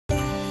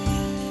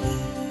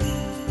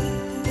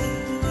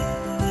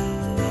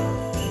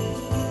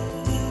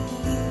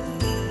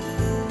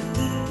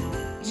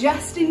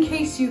just in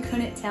case you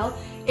couldn't tell,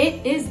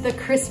 it is the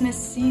Christmas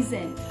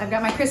season. I've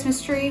got my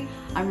Christmas tree,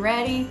 I'm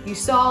ready. You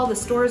saw the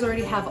stores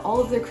already have all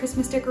of their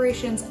Christmas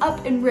decorations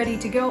up and ready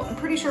to go. I'm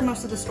pretty sure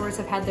most of the stores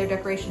have had their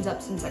decorations up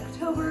since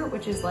October,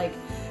 which is like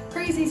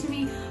crazy to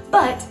me.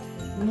 But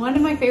one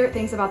of my favorite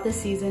things about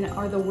this season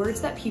are the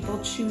words that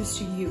people choose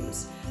to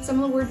use.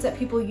 Some of the words that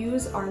people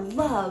use are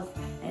love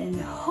and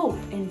hope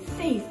and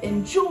faith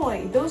and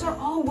joy. Those are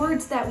all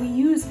words that we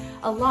use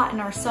a lot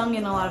and are sung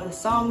in a lot of the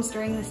songs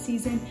during the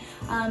season,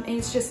 and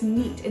it's just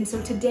neat. And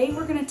so today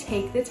we're gonna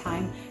take the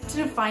time to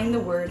define the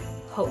word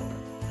hope.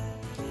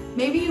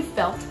 Maybe you've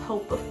felt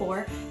hope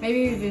before. Maybe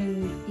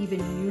you've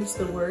even used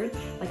the word,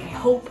 like I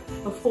hope,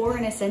 before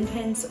in a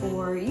sentence,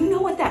 or you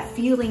know what that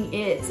feeling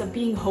is of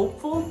being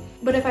hopeful.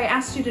 But if I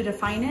asked you to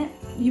define it,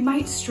 you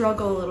might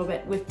struggle a little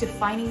bit with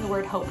defining the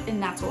word hope,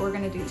 and that's what we're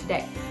gonna do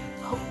today.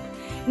 Hope.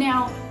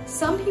 Now,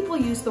 some people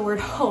use the word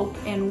hope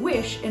and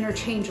wish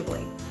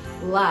interchangeably.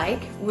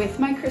 Like with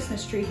my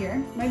Christmas tree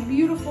here, my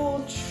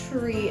beautiful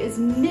tree is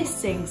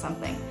missing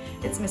something.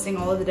 It's missing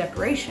all of the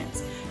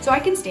decorations. So I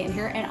can stand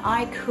here and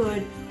I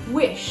could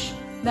wish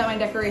that my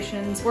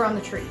decorations were on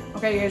the tree.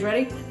 Okay, you guys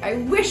ready? I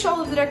wish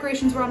all of the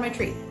decorations were on my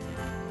tree.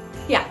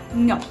 Yeah,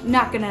 no,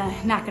 not gonna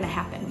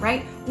happen,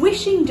 right?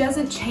 Wishing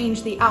doesn't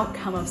change the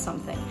outcome of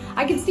something.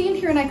 I could stand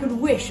here and I could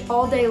wish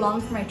all day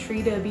long for my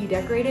tree to be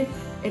decorated.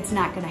 It's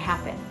not gonna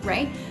happen,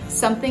 right?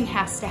 Something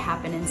has to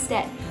happen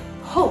instead.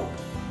 Hope.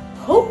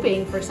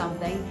 Hoping for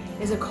something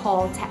is a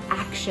call to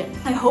action.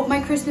 I hope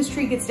my Christmas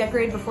tree gets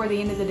decorated before the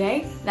end of the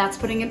day. That's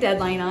putting a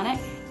deadline on it,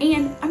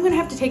 and I'm gonna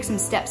have to take some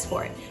steps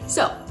for it.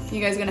 So,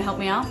 you guys gonna help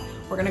me out?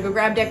 We're gonna go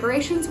grab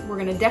decorations, we're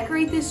gonna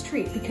decorate this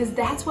tree, because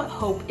that's what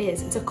hope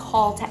is. It's a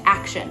call to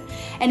action.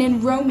 And in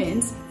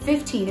Romans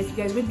 15, if you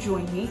guys would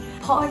join me,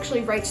 Paul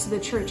actually writes to the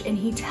church and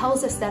he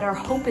tells us that our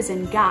hope is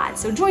in God.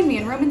 So join me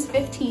in Romans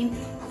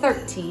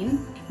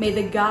 15:13. May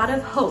the God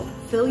of hope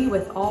fill you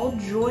with all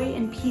joy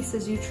and peace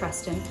as you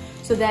trust him,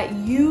 so that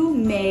you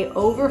may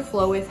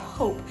overflow with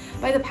hope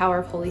by the power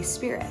of Holy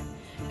Spirit.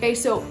 Okay,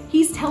 so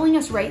he's telling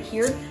us right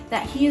here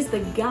that he is the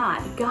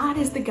God. God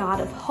is the God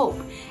of hope.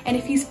 And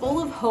if he's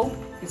full of hope,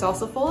 he's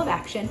also full of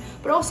action,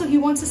 but also he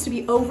wants us to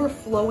be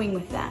overflowing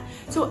with that.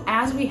 So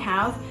as we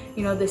have,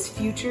 this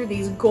future,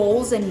 these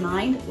goals in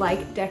mind,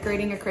 like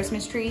decorating a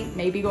Christmas tree,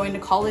 maybe going to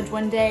college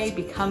one day,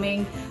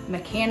 becoming a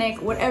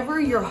mechanic,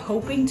 whatever you're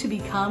hoping to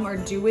become or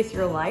do with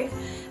your life,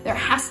 there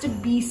has to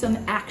be some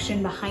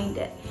action behind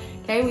it.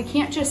 Okay, we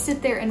can't just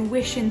sit there and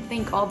wish and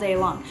think all day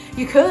long.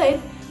 You could,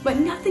 but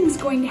nothing's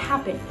going to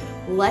happen.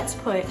 Let's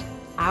put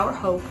our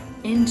hope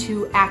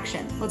into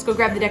action. Let's go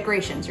grab the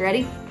decorations.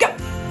 Ready? Go!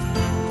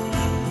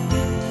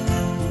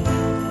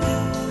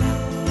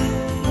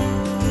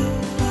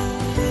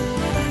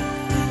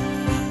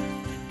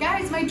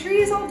 Guys, my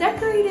tree is all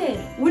decorated.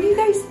 What do you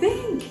guys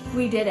think?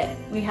 We did it.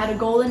 We had a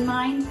goal in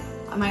mind.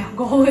 My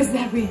goal was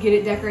that we get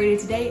it decorated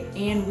today,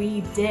 and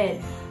we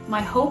did.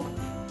 My hope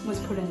was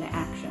put into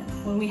action.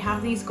 When we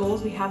have these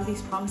goals, we have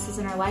these promises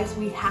in our lives,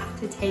 we have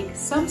to take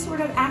some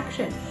sort of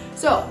action.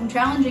 So I'm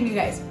challenging you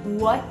guys,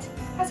 what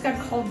has God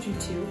called you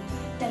to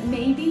that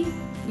maybe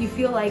you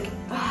feel like,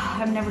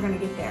 I'm never gonna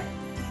get there?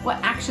 What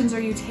actions are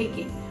you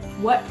taking?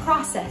 What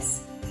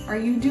process are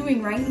you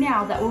doing right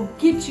now that will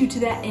get you to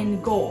that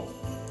end goal?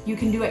 You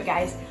can do it,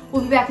 guys.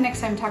 We'll be back next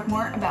time to talk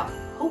more about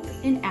hope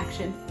in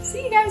action.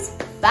 See you guys,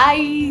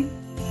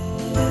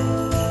 bye.